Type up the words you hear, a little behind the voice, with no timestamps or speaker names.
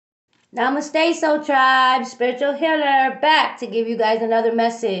Namaste, Soul Tribe, Spiritual Healer, back to give you guys another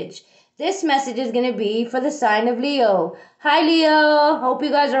message. This message is going to be for the sign of Leo. Hi, Leo. Hope you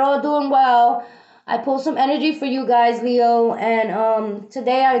guys are all doing well. I pulled some energy for you guys, Leo, and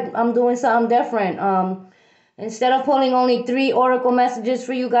today I'm doing something different. Instead of pulling only 3 oracle messages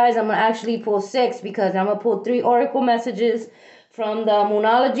for you guys, I'm going to actually pull 6 because I'm going to pull 3 oracle messages from the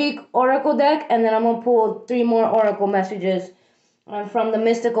Moonology oracle deck, and then I'm going to pull 3 more oracle messages from the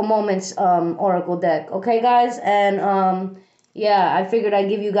Mystical Moments Oracle deck. Okay, guys? And yeah, I figured I'd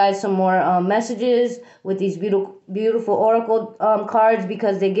give you guys some more messages with these beautiful Oracle cards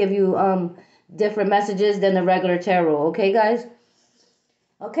because they give you different messages than the regular tarot. Okay, guys?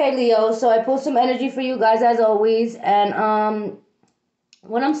 Okay, Leo. So I pulled some energy for you guys as always. And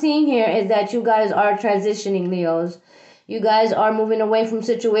what I'm seeing here is that you guys are transitioning, Leos. You guys are moving away from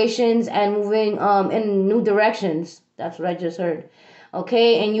situations and moving in new directions. That's what I just heard.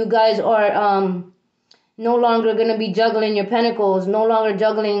 Okay, and you guys are no longer going to be juggling your pentacles, no longer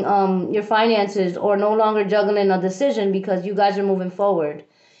juggling your finances, or no longer juggling a decision because you guys are moving forward.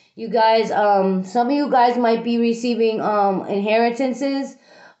 You guys, some of you guys might be receiving inheritances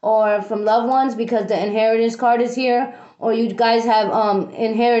or from loved ones because the inheritance card is here, or you guys have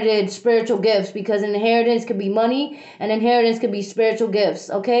inherited spiritual gifts because inheritance could be money and inheritance could be spiritual gifts.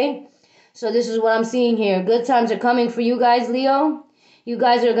 Okay, so this is what I'm seeing here. Good times are coming for you guys, Leo. You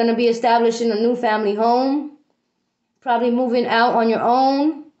guys are going to be establishing a new family home, probably moving out on your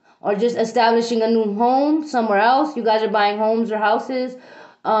own, or just establishing a new home somewhere else. You guys are buying homes or houses,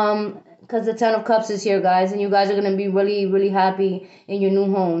 because the Ten of Cups is here, guys, and you guys are going to be really, really happy in your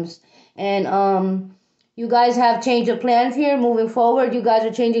new homes. And you guys have change of plans here moving forward. You guys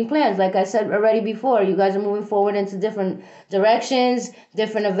are changing plans. Like I said already before, you guys are moving forward into different directions,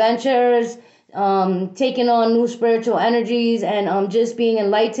 different adventures, taking on new spiritual energies, and just being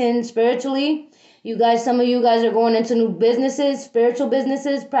enlightened spiritually. You guys, some of you guys are going into new businesses, spiritual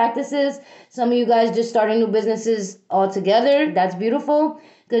businesses, practices. Some of you guys just starting new businesses altogether. That's beautiful.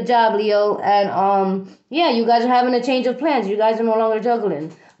 Good job, Leo. And yeah, you guys are having a change of plans. You guys are no longer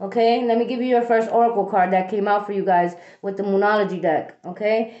juggling. Okay, let me give you your first oracle card that came out for you guys with the Moonology deck.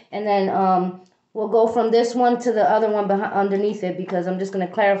 Okay, and then we'll go from this one to the other one underneath it because I'm just gonna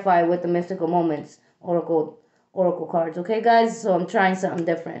clarify with the Mystical Moments oracle cards. Okay, guys. So I'm trying something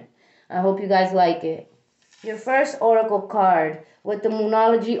different. I hope you guys like it. Your first oracle card with the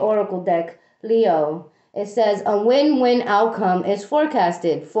Moonology oracle deck, Leo. It says a win-win outcome is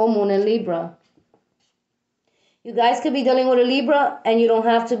forecasted. Full moon in Libra. You guys could be dealing with a Libra, and you don't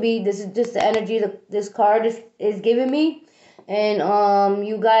have to be. This is just the energy that this card is giving me. And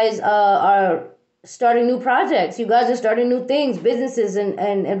you guys are starting new projects. You guys are starting new things, businesses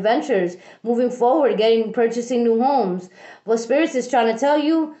and adventures, moving forward, purchasing new homes. What Spirits is trying to tell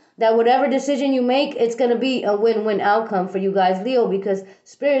you that whatever decision you make, it's going to be a win-win outcome for you guys, Leo, because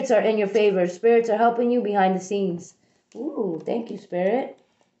Spirits are in your favor. Spirits are helping you behind the scenes. Ooh, thank you, Spirit.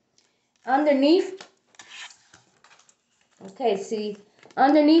 Underneath, okay, see,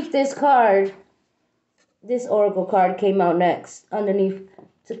 underneath this card, this oracle card came out next. Underneath,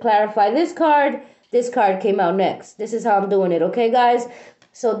 to clarify this card came out next. This is how I'm doing it, okay, guys?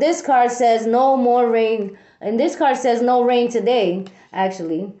 So this card says no more rain, and this card says no rain today,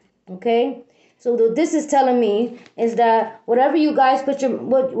 actually, okay? So what this is telling me is that whatever you guys put your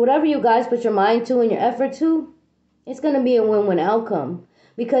mind to and your effort to, it's going to be a win-win outcome.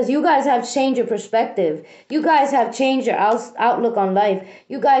 Because you guys have changed your perspective. You guys have changed your outlook on life.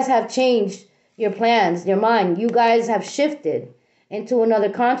 You guys have changed your plans, your mind. You guys have shifted into another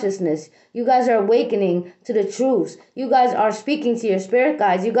consciousness. You guys are awakening to the truths. You guys are speaking to your spirit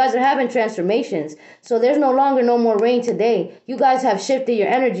guides. You guys are having transformations. So there's no longer no more rain today. You guys have shifted your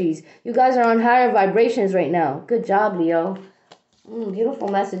energies. You guys are on higher vibrations right now. Good job, Leo. Beautiful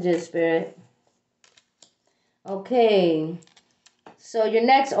messages, Spirit. Okay. So your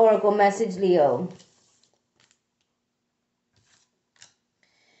next oracle message, Leo.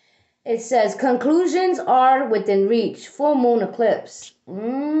 It says, conclusions are within reach. Full moon eclipse.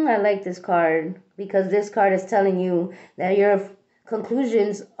 I like this card because this card is telling you that your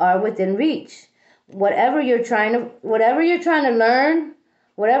conclusions are within reach. Whatever you're trying to learn,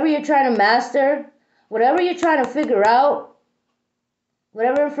 whatever you're trying to master, whatever you're trying to figure out,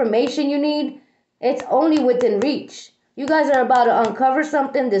 whatever information you need, it's only within reach. You guys are about to uncover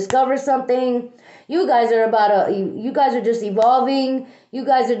something, discover something. You guys are just evolving. You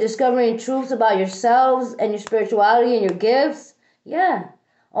guys are discovering truths about yourselves and your spirituality and your gifts. Yeah.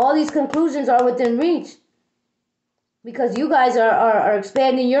 All these conclusions are within reach. Because you guys are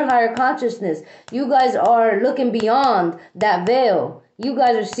expanding your higher consciousness. You guys are looking beyond that veil. You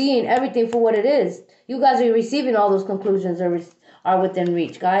guys are seeing everything for what it is. You guys are receiving all those conclusions are within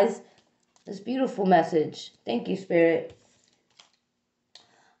reach, guys. This beautiful message. Thank you, Spirit.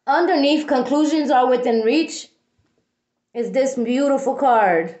 Underneath conclusions are within reach is this beautiful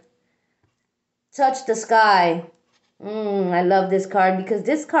card. Touch the sky. I love this card because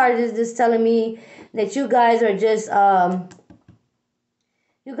this card is just telling me that you guys are just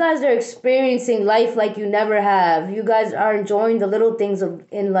you guys are experiencing life like you never have. You guys are enjoying the little things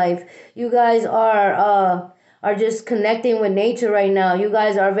in life. You guys are just connecting with nature right now. You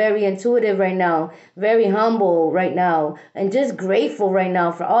guys are very intuitive right now, very humble right now, and just grateful right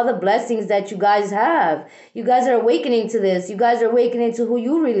now for all the blessings that you guys have. You guys are awakening to this. You guys are awakening to who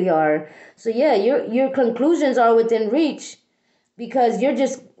you really are. So yeah, your conclusions are within reach because you're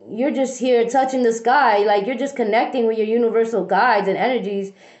just here touching the sky, like you're just connecting with your universal guides and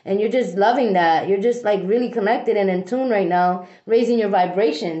energies, and you're just loving that. You're just like really connected and in tune right now, raising your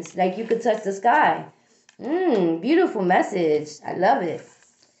vibrations like you could touch the sky. Beautiful message. I love it.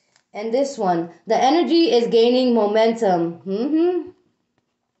 And this one, the energy is gaining momentum.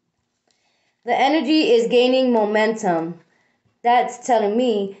 The energy is gaining momentum. That's telling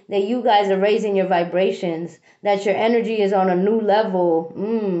me that you guys are raising your vibrations, that your energy is on a new level.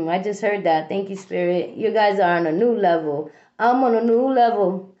 I just heard that. Thank you, Spirit. You guys are on a new level. I'm on a new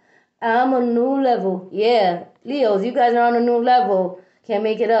level. I'm on a new level. Yeah. Leos, you guys are on a new level. Can't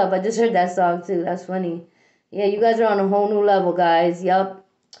make it up. I just heard that song too. That's funny. Yeah, you guys are on a whole new level, guys. Yup.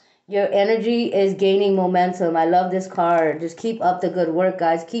 Your energy is gaining momentum. I love this card. Just keep up the good work,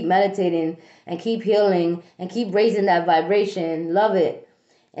 guys. Keep meditating and keep healing and keep raising that vibration. Love it.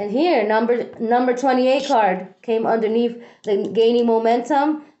 And here, number 28 card came underneath the gaining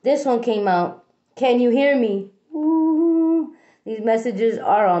momentum. This one came out. Can you hear me? Ooh. These messages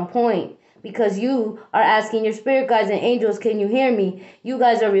are on point because you are asking your spirit guides and angels, can you hear me? You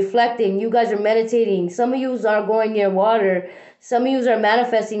guys are reflecting. You guys are meditating. Some of you are going near water. Some of you are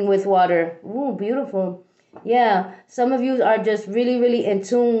manifesting with water. Ooh, beautiful. Yeah, some of you are just really, really in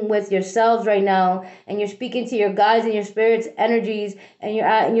tune with yourselves right now, and you're speaking to your guides and your spirits' energies, and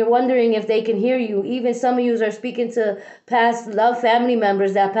you're wondering if they can hear you. Even some of you are speaking to past loved family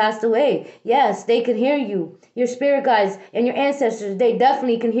members that passed away. Yes, they can hear you. Your spirit guides and your ancestors, they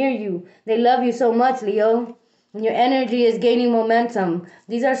definitely can hear you. They love you so much, Leo. And your energy is gaining momentum.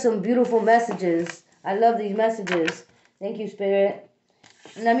 These are some beautiful messages. I love these messages. Thank you, Spirit.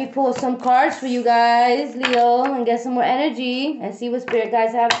 Let me pull some cards for you guys, Leo, and get some more energy and see what Spirit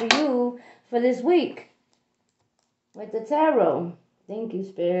guides have for you for this week with the tarot. Thank you,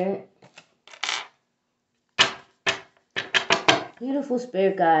 Spirit. Beautiful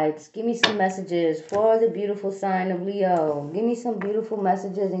Spirit guides, give me some messages for the beautiful sign of Leo. Give me some beautiful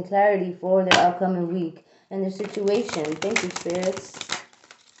messages and clarity for their upcoming week and their situation. Thank you, Spirits.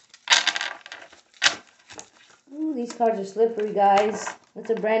 Ooh, these cards are slippery, guys. It's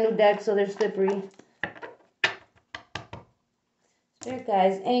a brand new deck, so they're slippery. Spirit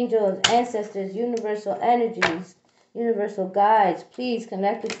guides, angels, ancestors, universal energies, universal guides, please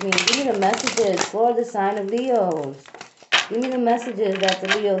connect with me. Give me the messages for the sign of Leos. Give me the messages that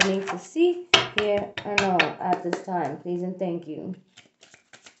the Leos need to see, hear, or know at this time. Please and thank you.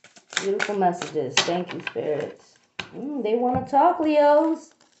 Beautiful messages. Thank you, Spirits. They want to talk,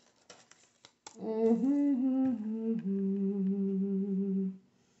 Leos.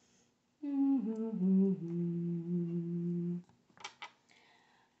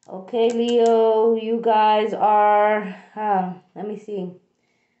 Okay, Leo, you guys are, let me see.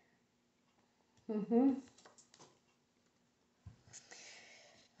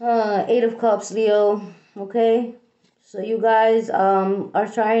 Eight of Cups, Leo. Okay, so you guys are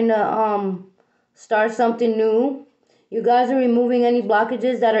trying to start something new. You guys are removing any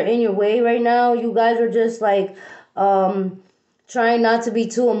blockages that are in your way right now. You guys are just like trying not to be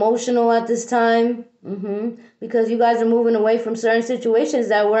too emotional at this time. Because you guys are moving away from certain situations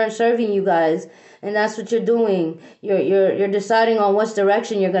that weren't serving you guys, and that's what you're doing. You're deciding on which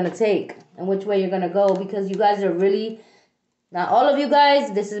direction you're gonna take and which way you're gonna go, because you guys are really, not all of you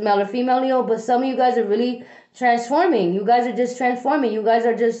guys, this is male or female Leo, but some of you guys are really transforming. You guys are just transforming. You guys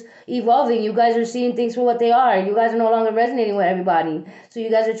are just evolving. You guys are seeing things for what they are. You guys are no longer resonating with everybody. So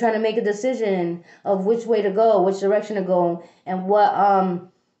you guys are trying to make a decision of which way to go, which direction to go, and what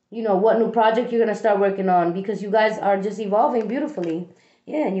what new project you're going to start working on, because you guys are just evolving beautifully.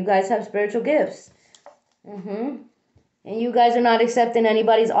 Yeah, and you guys have spiritual gifts. And you guys are not accepting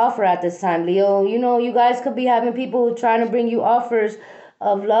anybody's offer at this time, Leo. You guys could be having people trying to bring you offers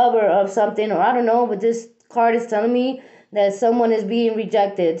of love or of something, or I don't know, but this card is telling me that someone is being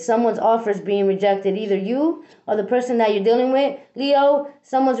rejected. Someone's offer is being rejected. Either you or the person that you're dealing with, Leo,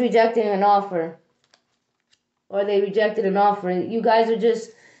 someone's rejecting an offer. Or they rejected an offer. You guys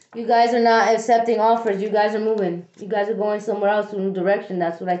are not accepting offers. You guys are moving. You guys are going somewhere else, in a new direction.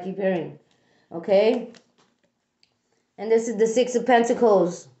 That's what I keep hearing. Okay? And this is the Six of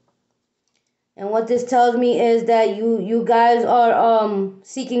Pentacles. And what this tells me is that you guys are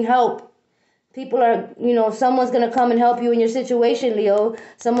seeking help. People are, someone's going to come and help you in your situation, Leo.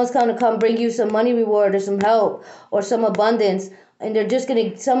 Someone's going to come bring you some money reward or some help or some abundance. And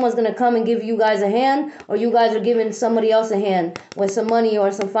someone's going to come and give you guys a hand, or you guys are giving somebody else a hand with some money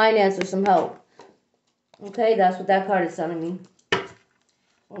or some finance or some help. Okay, that's what that card is telling me.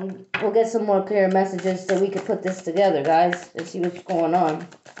 We'll get some more clear messages so we can put this together, guys, and see what's going on.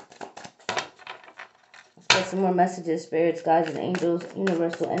 Get some more messages, spirits, guides, and angels,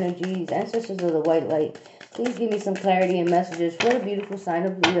 universal energies, ancestors of the white light. Please give me some clarity and messages for the beautiful sign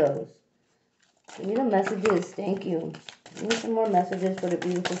of Leos. Give me the messages. Thank you. Give me some more messages for the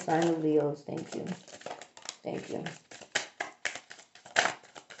beautiful sign of Leos. Thank you. Thank you.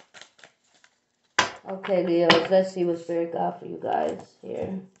 Okay, Leos, let's see what Spirit got for you guys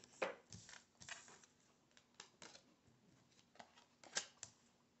here.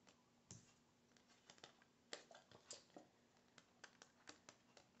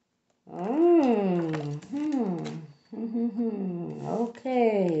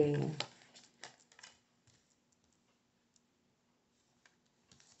 Okay.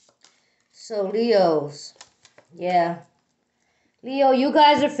 So, Leos. Yeah. Leo, you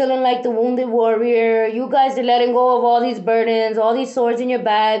guys are feeling like the wounded warrior. You guys are letting go of all these burdens, all these swords in your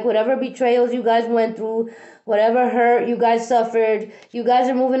back, whatever betrayals you guys went through, whatever hurt you guys suffered. You guys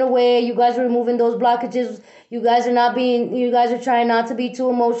are moving away. You guys are removing those blockages. You guys are trying not to be too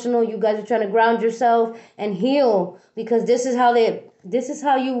emotional. You guys are trying to ground yourself and heal, because this is how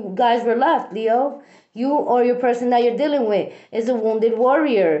you guys were left, Leo. You or your person that you're dealing with is a wounded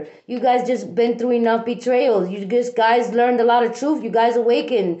warrior. You guys just been through enough betrayals. You guys learned a lot of truth. You guys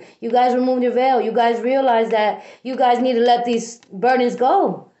awakened. You guys removed your veil. You guys realized that you guys need to let these burdens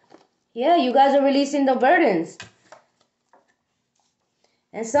go. Yeah, you guys are releasing the burdens.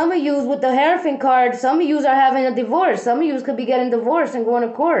 And some of you with the Hierophant card, some of you are having a divorce. Some of you could be getting divorced and going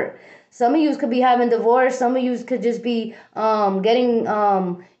to court. Some of you could be having divorce. Some of you could just be getting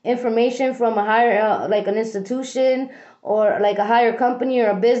information from a higher, like an institution or like a higher company or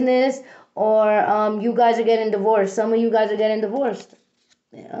a business, or you guys are getting divorced. Some of you guys are getting divorced.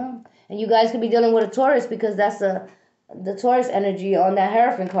 Yeah. And you guys could be dealing with a Taurus, because that's the Taurus energy on that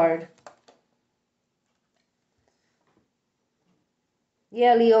Hierophant card.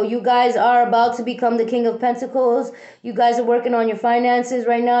 Yeah, Leo, you guys are about to become the King of Pentacles. You guys are working on your finances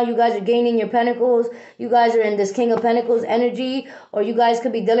right now. You guys are gaining your pentacles. You guys are in this King of Pentacles energy, or you guys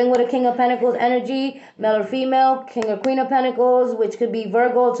could be dealing with a King of Pentacles energy, male or female, King or Queen of Pentacles, which could be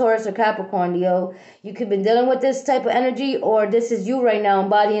Virgo, Taurus, or Capricorn, Leo. You could be dealing with this type of energy, or this is you right now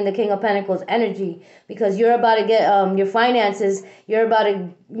embodying the King of Pentacles energy, because you're about to get your finances. You're about to,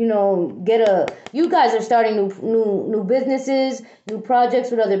 you guys are starting new businesses, new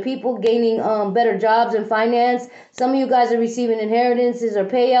projects with other people, gaining better jobs and finance. Some of you guys are receiving inheritances or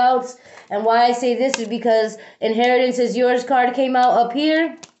payouts. And why I say this is because Inheritance is Yours card came out up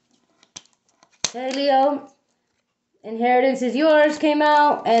here. Okay, Leo. Inheritance is Yours came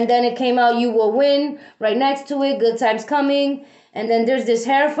out, and then it came out You Will Win right next to it. Good times coming. And then there's this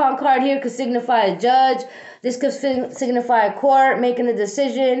Hierophant card here, could signify a judge. This could signify a court making a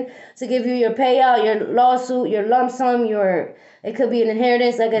decision to give you your payout, your lawsuit, your lump sum, it could be an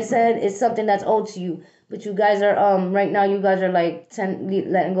inheritance. Like I said, it's something that's owed to you. But you guys are right now, you guys are like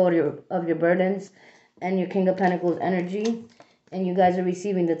letting go of your burdens and your King of Pentacles energy, and you guys are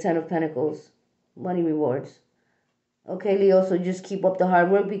receiving the Ten of Pentacles money rewards. Okay, Leo, so just keep up the hard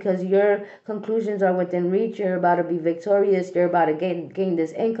work, because your conclusions are within reach. You're about to be victorious. You're about to gain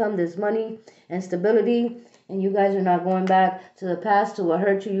this income, this money, and stability. And you guys are not going back to the past, to what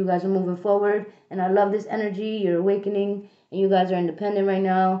hurt you. You guys are moving forward. And I love this energy. You're awakening. And you guys are independent right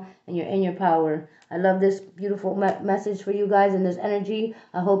now. And you're in your power. I love this beautiful message for you guys and this energy.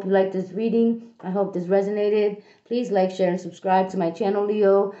 I hope you liked this reading. I hope this resonated. Please like, share, and subscribe to my channel,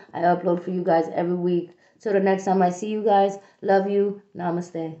 Leo. I upload for you guys every week. Till the next time I see you guys, love you.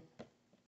 Namaste.